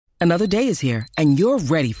Another day is here, and you're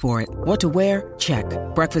ready for it. What to wear? Check.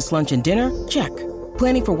 Breakfast, lunch, and dinner? Check.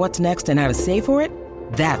 Planning for what's next and how to save for it?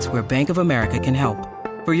 That's where Bank of America can help.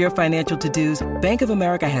 For your financial to-dos, Bank of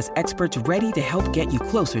America has experts ready to help get you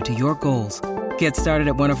closer to your goals. Get started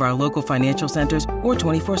at one of our local financial centers or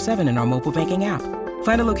 24/7 in our mobile banking app.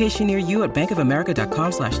 Find a location near you at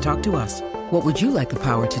bankofamerica.com/talktous. What would you like the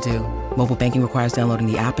power to do? Mobile banking requires downloading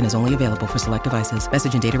the app and is only available for select devices.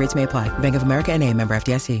 Message and data rates may apply. Bank of America N.A., member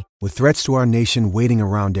FDIC. With threats to our nation waiting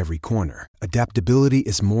around every corner, adaptability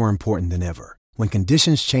is more important than ever. When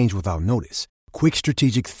conditions change without notice, quick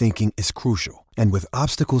strategic thinking is crucial. And with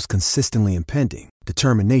obstacles consistently impending,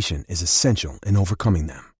 determination is essential in overcoming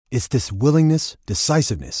them. It's this willingness,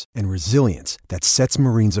 decisiveness, and resilience that sets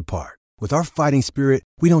Marines apart. With our fighting spirit,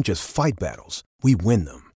 we don't just fight battles, we win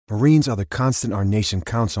them. Marines are the constant our nation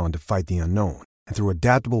counts on to fight the unknown. And through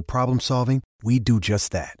adaptable problem solving, we do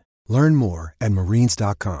just that. Learn more at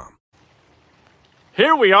marines.com.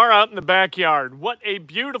 Here we are out in the backyard. What a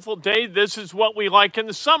beautiful day. This is what we like in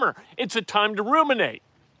the summer. It's a time to ruminate.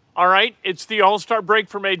 All right? It's the All-Star break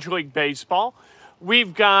for Major League Baseball.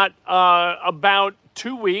 We've got about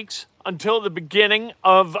 2 weeks until the beginning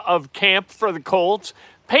of camp for the Colts.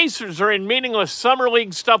 Pacers are in meaningless summer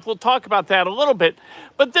league stuff. We'll talk about that a little bit.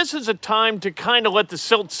 But this is a time to kind of let the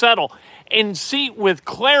silt settle and see with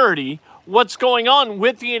clarity what's going on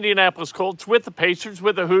with the Indianapolis Colts, with the Pacers,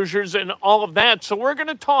 with the Hoosiers, and all of that. So we're going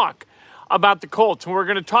to talk about the Colts, and we're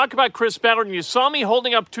going to talk about Chris Ballard. And you saw me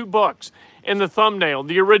holding up 2 books in the thumbnail,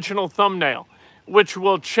 the original thumbnail, which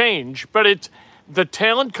will change. But it's The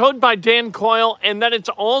Talent Code by Dan Coyle, and then it's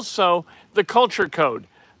also The Culture Code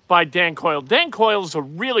by Dan Coyle. Dan Coyle is a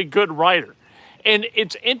really good writer. And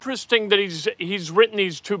it's interesting that he's written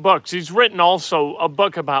these 2 books. He's written also a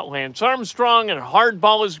book about Lance Armstrong, and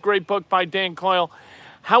Hardball is a great book by Dan Coyle.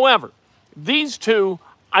 However, these 2,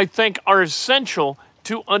 I think, are essential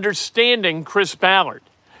to understanding Chris Ballard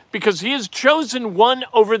because he has chosen one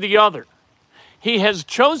over the other. He has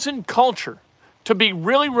chosen culture to be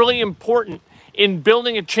really, really important in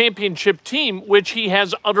building a championship team, which he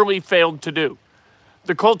has utterly failed to do.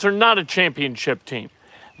 The Colts are not a championship team.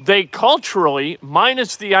 They culturally,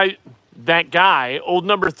 minus that guy, old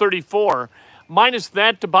number 34, minus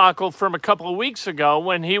that debacle from a couple of weeks ago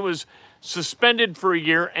when he was suspended for a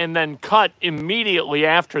year and then cut immediately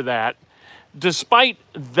after that, despite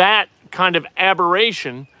that kind of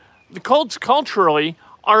aberration, the Colts culturally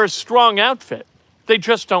are a strong outfit. They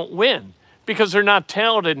just don't win because they're not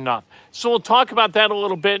talented enough. So we'll talk about that a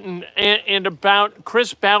little bit and about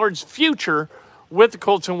Chris Ballard's future with the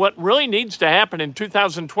Colts and what really needs to happen in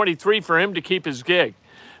 2023 for him to keep his gig.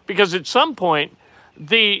 Because at some point,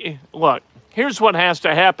 here's what has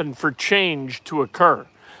to happen for change to occur.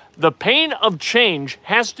 The pain of change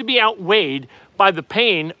has to be outweighed by the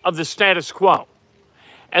pain of the status quo.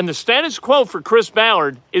 And the status quo for Chris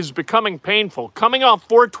Ballard is becoming painful. Coming off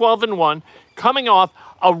 4-12-1, coming off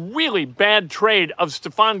a really bad trade of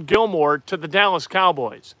Stephon Gilmore to the Dallas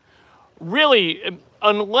Cowboys. Really,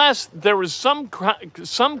 unless there was some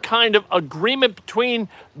kind of agreement between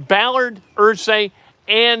Ballard, Irsay,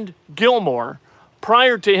 and Gilmore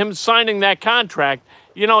prior to him signing that contract,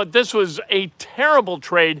 this was a terrible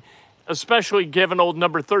trade, especially given old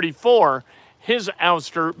number 34, his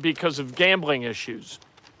ouster because of gambling issues.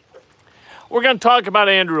 We're going to talk about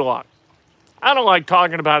Andrew Luck. I don't like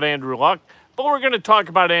talking about Andrew Luck, but we're going to talk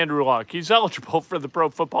about Andrew Luck. He's eligible for the Pro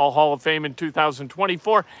Football Hall of Fame in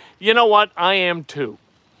 2024. You know what? I am too.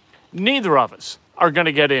 Neither of us are going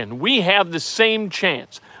to get in. We have the same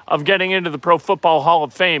chance of getting into the Pro Football Hall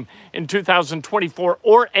of Fame in 2024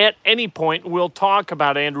 or at any point. We'll talk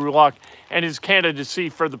about Andrew Luck and his candidacy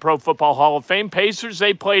for the Pro Football Hall of Fame. Pacers,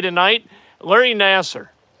 they play tonight. Larry Nassar.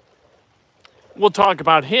 We'll talk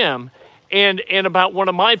about him and about one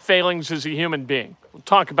of my failings as a human being. We'll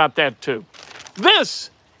talk about that too. This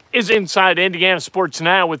is Inside Indiana Sports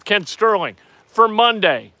Now with Kent Sterling for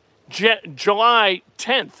Monday, July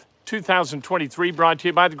 10th, 2023, brought to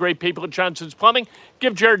you by the great people at Johnson's Plumbing.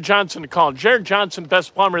 Give Jared Johnson a call. Jared Johnson,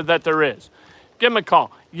 best plumber that there is. Give him a call.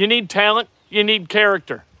 You need talent, you need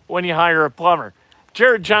character when you hire a plumber.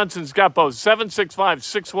 Jared Johnson's got both.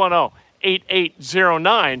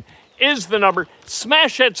 765-610-8809 is the number.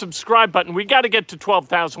 Smash that subscribe button. We got to get to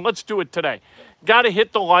 12,000. Let's do it today. Got to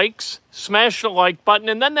hit the likes, smash the like button,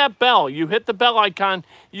 and then that bell. You hit the bell icon,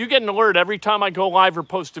 you get an alert every time I go live or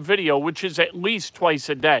post a video, which is at least twice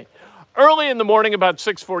a day. Early in the morning, about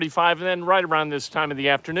 6:45, and then right around this time of the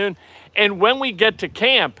afternoon. And when we get to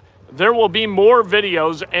camp, there will be more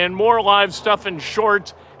videos and more live stuff and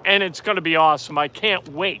shorts, and it's going to be awesome. I can't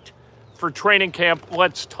wait for training camp.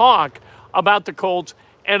 Let's talk about the Colts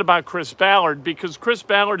and about Chris Ballard, because Chris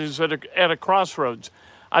Ballard is at a crossroads.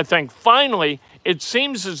 I think finally it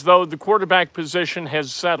seems as though the quarterback position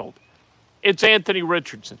has settled. It's Anthony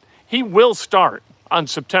Richardson. He will start on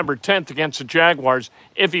September 10th against the Jaguars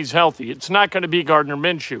if he's healthy. It's not going to be Gardner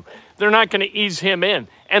Minshew. They're not going to ease him in,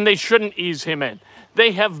 and they shouldn't ease him in.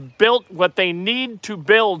 They have built what they need to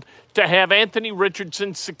build to have Anthony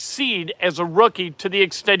Richardson succeed as a rookie to the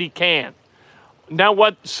extent he can. Now,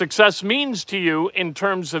 what success means to you in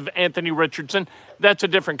terms of Anthony Richardson, that's a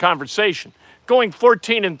different conversation. Going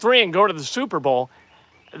 14-3 and go to the Super Bowl,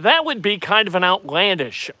 that would be kind of an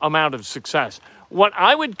outlandish amount of success. What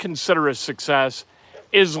I would consider a success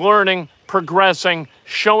is learning, progressing,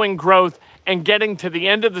 showing growth, and getting to the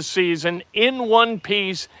end of the season in one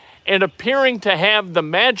piece and appearing to have the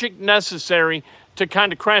magic necessary to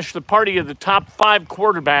kind of crash the party of the top 5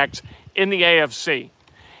 quarterbacks in the AFC.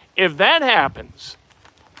 If that happens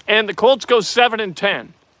and the Colts go 7-10,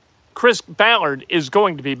 Chris Ballard is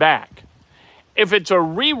going to be back. If it's a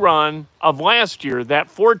rerun of last year, that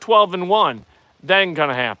 4-12-1, that ain't going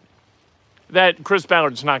to happen. That Chris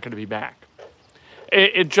Ballard's not going to be back.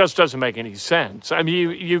 It just doesn't make any sense. I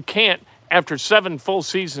mean, you can't, after 7 full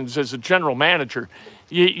seasons as a general manager,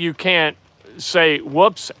 you can't say,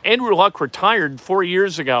 whoops, Andrew Luck retired 4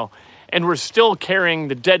 years ago, and we're still carrying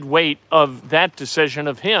the dead weight of that decision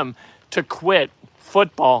of him to quit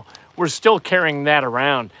football. We're still carrying that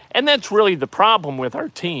around. And that's really the problem with our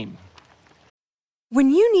team. When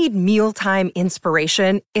you need mealtime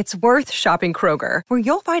inspiration, it's worth shopping Kroger, where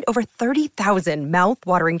you'll find over 30,000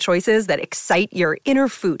 mouth-watering choices that excite your inner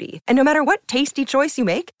foodie. And no matter what tasty choice you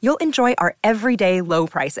make, you'll enjoy our everyday low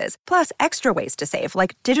prices, plus extra ways to save,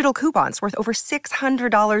 like digital coupons worth over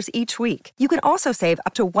 $600 each week. You can also save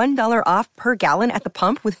up to $1 off per gallon at the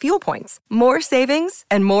pump with fuel points. More savings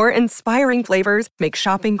and more inspiring flavors make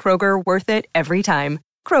shopping Kroger worth it every time.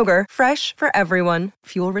 Kroger, fresh for everyone.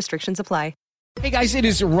 Fuel restrictions apply. Hey guys, it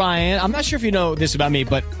is Ryan. I'm not sure if you know this about me,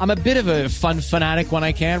 but I'm a bit of a fun fanatic when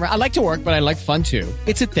I can. I like to work, but I like fun too.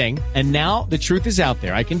 It's a thing. And now the truth is out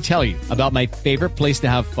there. I can tell you about my favorite place to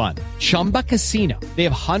have fun. Chumba Casino. They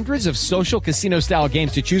have hundreds of social casino style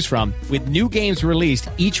games to choose from with new games released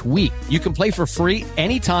each week. You can play for free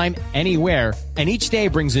anytime, anywhere. And each day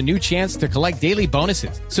brings a new chance to collect daily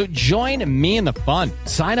bonuses. So join me in the fun.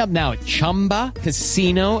 Sign up now at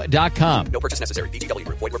ChumbaCasino.com. No purchase necessary. VGW.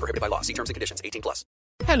 Void where prohibited by law. See terms and conditions. 18+.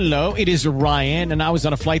 Hello, it is Ryan, and I was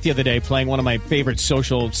on a flight the other day playing one of my favorite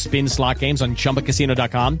social spin slot games on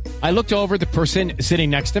ChumbaCasino.com. I looked over at the person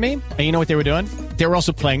sitting next to me, and you know what they were doing? They were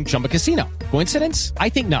also playing Chumba Casino. Coincidence? I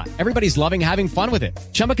think not. Everybody's loving having fun with it.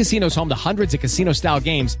 Chumba Casino is home to hundreds of casino-style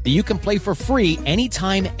games that you can play for free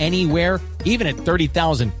anytime, anywhere, even at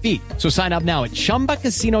 30,000 feet. So sign up now at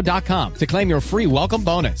ChumbaCasino.com to claim your free welcome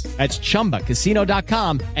bonus. That's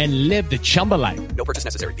ChumbaCasino.com and live the Chumba life. No purchase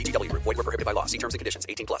necessary. VGW. Void where prohibited by law. See terms and conditions.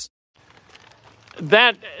 18+.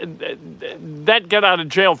 That get out of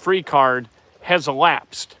jail free card has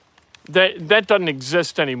elapsed. That doesn't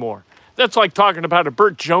exist anymore. That's like talking about a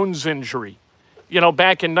Burt Jones injury,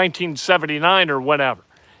 back in 1979 or whatever.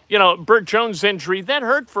 Burt Jones injury, that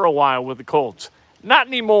hurt for a while with the Colts. Not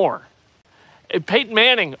anymore. Peyton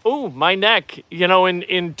Manning, my neck,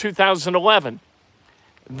 in 2011.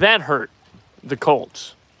 That hurt the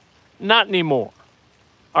Colts. Not anymore.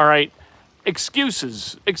 All right.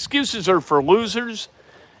 Excuses are for losers,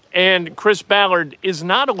 and Chris Ballard is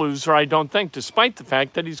not a loser, I don't think, despite the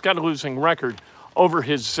fact that he's got a losing record over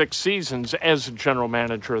his 6 seasons as a general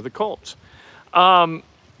manager of the Colts. Playing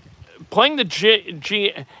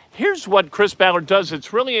the here's what Chris Ballard does.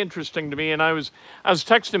 It's really interesting to me, and I was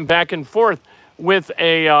texting back and forth with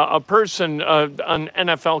a person, an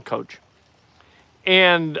NFL coach.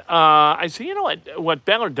 And I say, what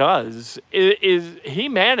Ballard does is he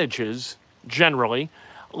manages, generally,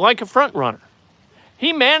 like a front runner.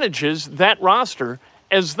 He manages that roster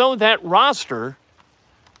as though that roster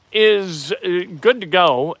is good to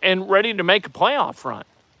go and ready to make a playoff run.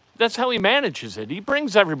 That's how he manages it. He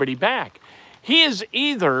brings everybody back. He is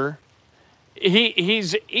either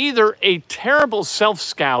he's either a terrible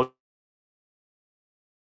self-scout,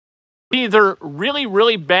 either really,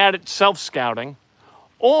 really bad at self-scouting,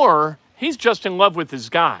 or he's just in love with his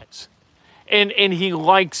guys. And he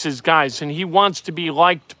likes his guys, and he wants to be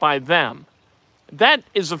liked by them. That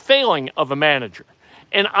is a failing of a manager.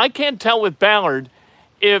 And I can't tell with Ballard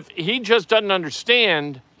if he just doesn't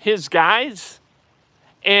understand his guys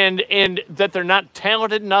and that they're not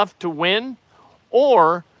talented enough to win,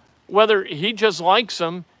 or whether he just likes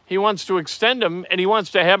them, he wants to extend them, and he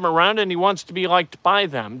wants to have them around, and he wants to be liked by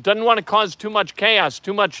them. Doesn't want to cause too much chaos,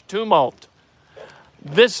 too much tumult.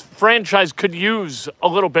 this franchise could use a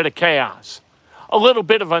little bit of chaos, a little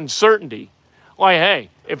bit of uncertainty. Like, hey,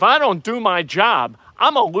 if I don't do my job,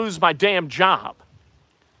 I'm going to lose my damn job.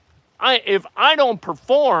 If I don't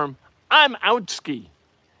perform, I'm out ski.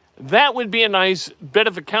 That would be a nice bit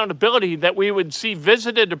of accountability that we would see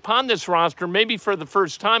visited upon this roster maybe for the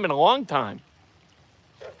first time in a long time.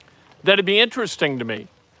 That'd be interesting to me.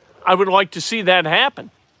 I would like to see that happen.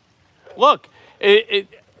 Look,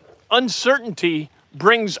 uncertainty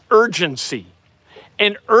brings urgency,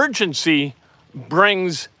 and urgency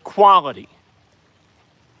brings quality.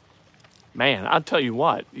 Man, I'll tell you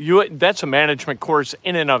what, that's a management course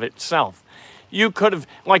in and of itself. You could have,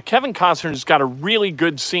 like Kevin Costner's got a really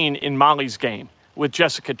good scene in Molly's Game with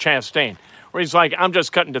Jessica Chastain, where he's like, I'm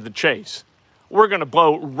just cutting to the chase. We're going to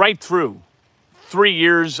blow right through 3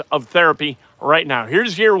 years of therapy right now.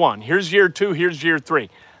 Here's year 1, here's year 2, here's year 3.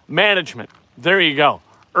 Management, there you go.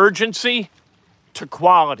 Urgency to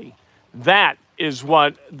quality. That is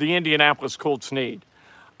what the Indianapolis Colts need.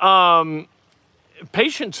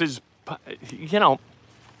 Patience is,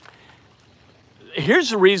 here's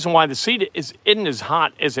the reason why the seat isn't as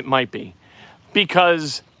hot as it might be.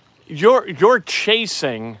 Because you're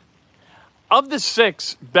chasing, of the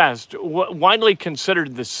 6 best, widely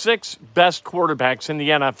considered the 6 best quarterbacks in the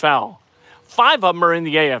NFL, 5 of them are in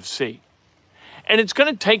the AFC. And it's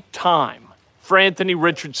going to take time for Anthony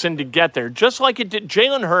Richardson to get there. Just like it did,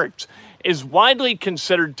 Jalen Hurts is widely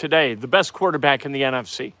considered today the best quarterback in the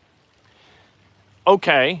NFC.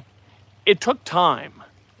 Okay, it took time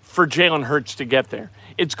for Jalen Hurts to get there.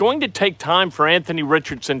 It's going to take time for Anthony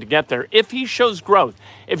Richardson to get there. If he shows growth,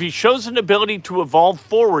 if he shows an ability to evolve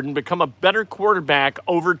forward and become a better quarterback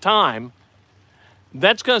over time,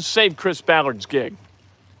 that's going to save Chris Ballard's gig.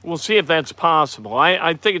 We'll see if that's possible.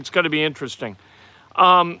 I think it's going to be interesting.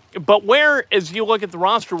 But where, as you look at the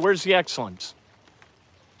roster, where's the excellence?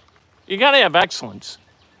 You got to have excellence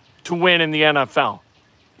to win in the NFL.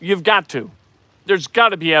 You've got to. There's got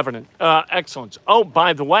to be excellence. Oh,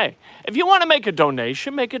 by the way, if you want to make a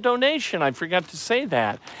donation, make a donation. I forgot to say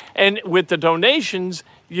that. And with the donations,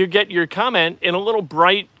 you get your comment in a little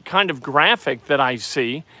bright kind of graphic that I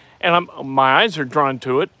see, and my eyes are drawn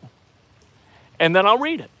to it, and then I'll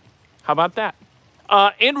read it. How about that?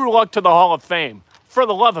 Andrew Luck to the Hall of Fame. For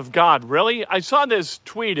the love of God, really? I saw this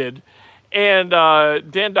tweeted, and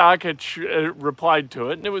Dan Dakich replied to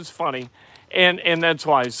it, and it was funny. And that's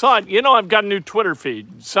why I saw it. I've got a new Twitter feed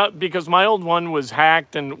because my old one was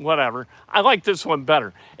hacked and whatever. I like this one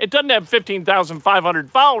better. It doesn't have 15,500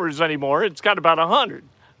 followers anymore. It's got about 100.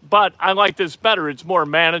 But I like this better. It's more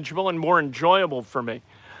manageable and more enjoyable for me.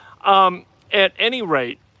 At any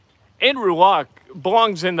rate, Andrew Luck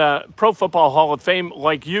belongs in the Pro Football Hall of Fame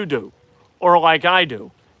like you do or like I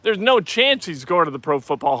do. There's no chance he's going to the Pro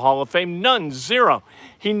Football Hall of Fame. None. Zero.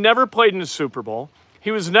 He never played in a Super Bowl. He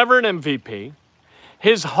was never an MVP.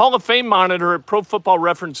 His Hall of Fame monitor at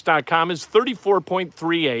ProFootballReference.com is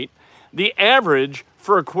 34.38. The average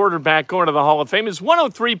for a quarterback going to the Hall of Fame is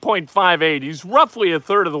 103.58. He's roughly a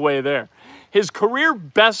third of the way there. His career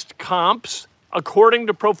best comps, according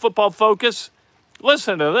to Pro Football Focus,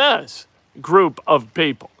 listen to this group of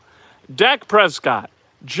people. Dak Prescott,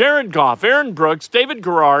 Jared Goff, Aaron Brooks, David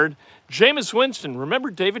Garrard, Jameis Winston. Remember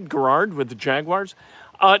David Garrard with the Jaguars?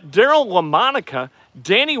 Daryl LaMonica,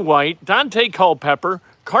 Danny White, Dante Culpepper,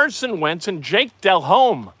 Carson Wentz, and Jake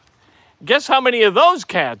Delhomme. Guess how many of those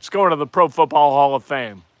cats go into the Pro Football Hall of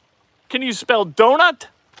Fame? Can you spell donut?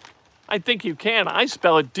 I think you can. I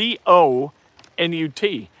spell it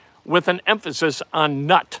D-O-N-U-T with an emphasis on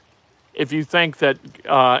nut if you think that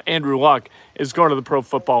Andrew Luck is going to the Pro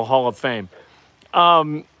Football Hall of Fame.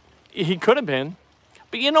 He could have been.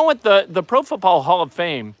 But you know what? The Pro Football Hall of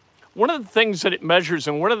Fame, one of the things that it measures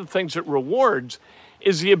and one of the things it rewards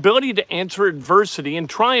is the ability to answer adversity and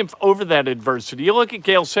triumph over that adversity. You look at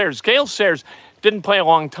Gale Sayers. Gale Sayers didn't play a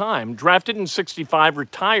long time, drafted in 65,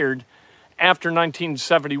 retired after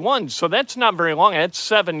 1971. So that's not very long. That's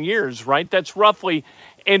 7 years, right? That's roughly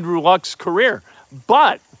Andrew Luck's career.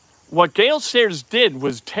 But what Gale Sayers did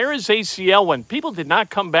was tear his ACL when people did not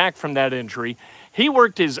come back from that injury. He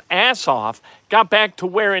worked his ass off, got back to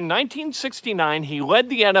where in 1969 he led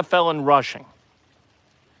the NFL in rushing.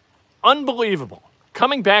 Unbelievable.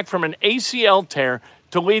 Coming back from an ACL tear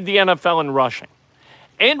to lead the NFL in rushing.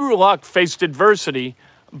 Andrew Luck faced adversity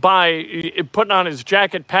by putting on his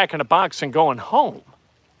jacket, packing a box, and going home.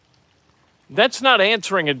 That's not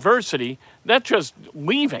answering adversity. That's just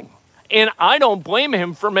leaving. And I don't blame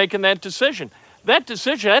him for making that decision.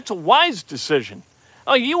 That's a wise decision.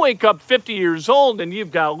 Oh, you wake up 50 years old and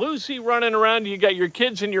you've got Lucy running around, you got your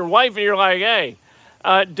kids and your wife, and you're like, hey,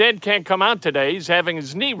 Dad can't come out today. He's having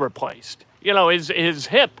his knee replaced. You know, his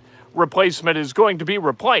hip replacement is going to be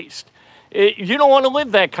replaced. You don't want to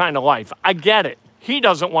live that kind of life. I get it. He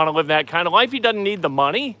doesn't want to live that kind of life. He doesn't need the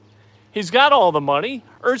money. He's got all the money.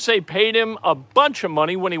 Irsay paid him a bunch of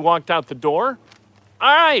money when he walked out the door.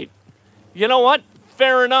 All right. You know what?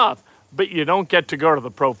 Fair enough. But you don't get to go to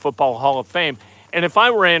the Pro Football Hall of Fame. And if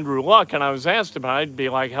I were Andrew Luck and I was asked about it, I'd be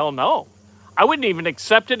like, hell no. I wouldn't even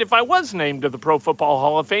accept it if I was named to the Pro Football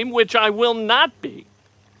Hall of Fame, which I will not be.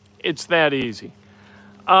 It's that easy.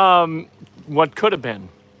 What could have been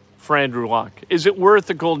for Andrew Luck? Is it worth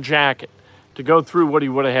a gold jacket to go through what he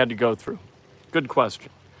would have had to go through? Good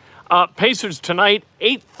question. Pacers tonight,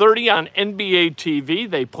 8:30 on NBA TV.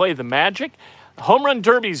 They play the Magic. Home run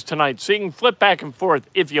derbies tonight, so you can flip back and forth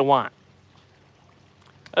if you want.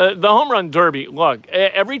 The home run derby, look,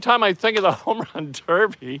 every time I think of the home run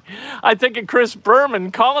derby, I think of Chris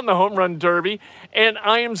Berman calling the home run derby, and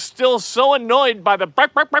I am still so annoyed by the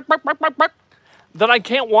bark, bark, bark, bark, bark, bark, bark, that I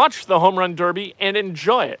can't watch the home run derby and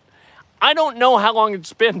enjoy it. I don't know how long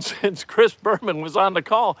it's been since Chris Berman was on the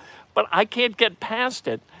call, but I can't get past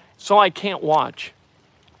it, so I can't watch.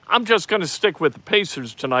 I'm just going to stick with the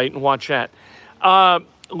Pacers tonight and watch that.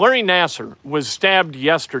 Larry Nassar was stabbed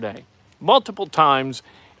yesterday multiple times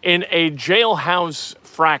in a jailhouse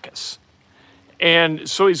fracas. And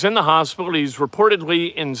so he's in the hospital. He's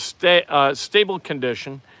reportedly in stable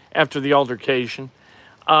condition after the altercation.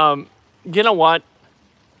 You know what?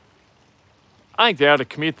 I think they ought to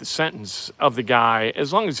commute the sentence of the guy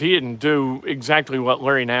as long as he didn't do exactly what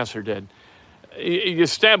Larry Nassar did. You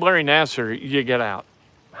stab Larry Nassar, you get out.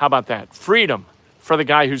 How about that? Freedom for the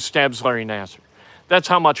guy who stabs Larry Nassar. That's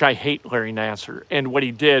how much I hate Larry Nassar and what he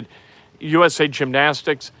did. USA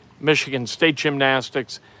Gymnastics, Michigan State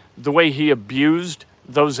Gymnastics, the way he abused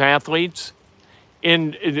those athletes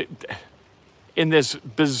in this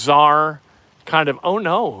bizarre kind of, oh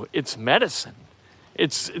no, it's medicine.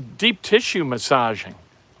 It's deep tissue massaging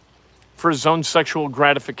for his own sexual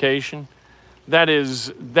gratification.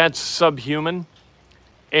 That's subhuman,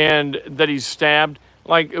 and that he's stabbed.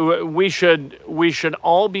 Like, we should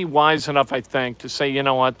all be wise enough, I think, to say, you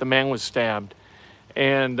know what, the man was stabbed,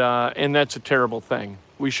 and that's a terrible thing.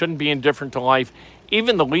 We shouldn't be indifferent to life.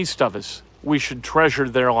 Even the least of us, we should treasure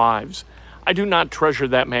their lives. I do not treasure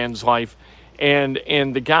that man's life, and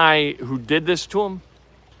the guy who did this to him,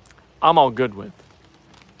 I'm all good with.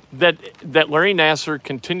 That Larry Nassar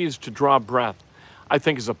continues to draw breath, I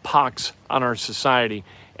think, is a pox on our society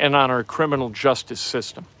and on our criminal justice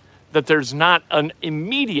system. That there's not an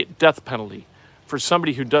immediate death penalty for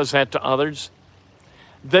somebody who does that to others.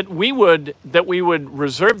 That we would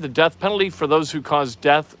reserve the death penalty for those who cause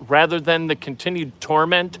death rather than the continued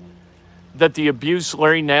torment that the abuse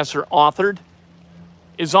Larry Nassar authored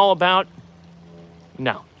is all about.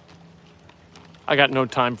 No. I got no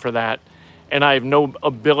time for that. And I have no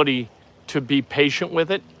ability to be patient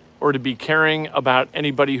with it or to be caring about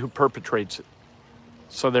anybody who perpetrates it.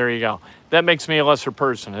 So there you go. That makes me a lesser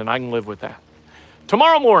person, and I can live with that.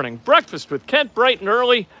 Tomorrow morning, breakfast with Kent, bright and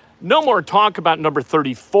early. No more talk about number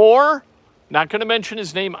 34. Not going to mention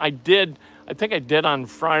his name. I think I did on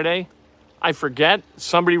Friday. I forget.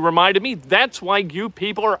 Somebody reminded me. That's why you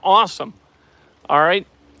people are awesome. All right?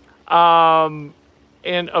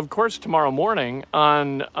 And, of course, tomorrow morning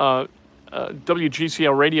on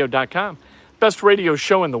WGCLradio.com, best radio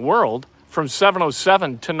show in the world from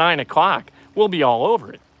 7:07 to 9 o'clock. We'll be all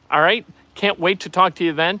over it. All right? Can't wait to talk to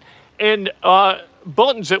you then. And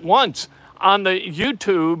Bulletins at Once on the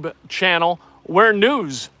YouTube channel where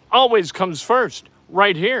news always comes first.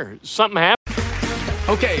 Right here. Something happened.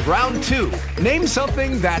 Okay, round two. Name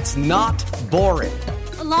something that's not boring.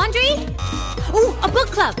 A laundry? Ooh, a book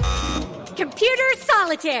club. Computer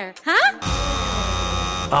solitaire, huh?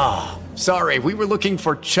 Ah, oh, sorry. We were looking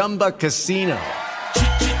for Chumba Casino.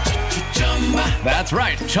 That's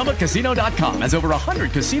right. ChumbaCasino.com has over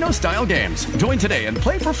 100 casino-style games. Join today and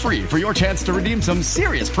play for free for your chance to redeem some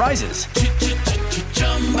serious prizes.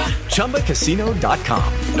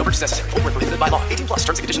 ChumbaCasino.com. No purchase necessary. Void where prohibited by law. 18+ terms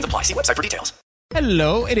and conditions apply. See website for details.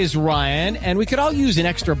 Hello, it is Ryan, and we could all use an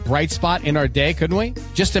extra bright spot in our day, couldn't we?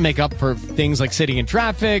 Just to make up for things like sitting in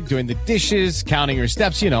traffic, doing the dishes, counting your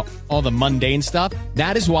steps, all the mundane stuff.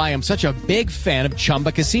 That is why I'm such a big fan of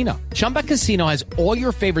Chumba Casino. Chumba Casino has all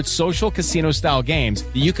your favorite social casino-style games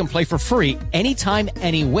that you can play for free anytime,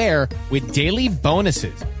 anywhere with daily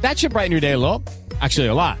bonuses. That should brighten your day a little. Actually,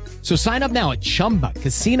 a lot. So sign up now at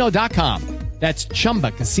ChumbaCasino.com. That's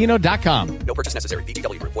ChumbaCasino.com. No purchase necessary.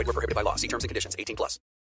 VGW. Void where prohibited by law. See terms and conditions. 18+.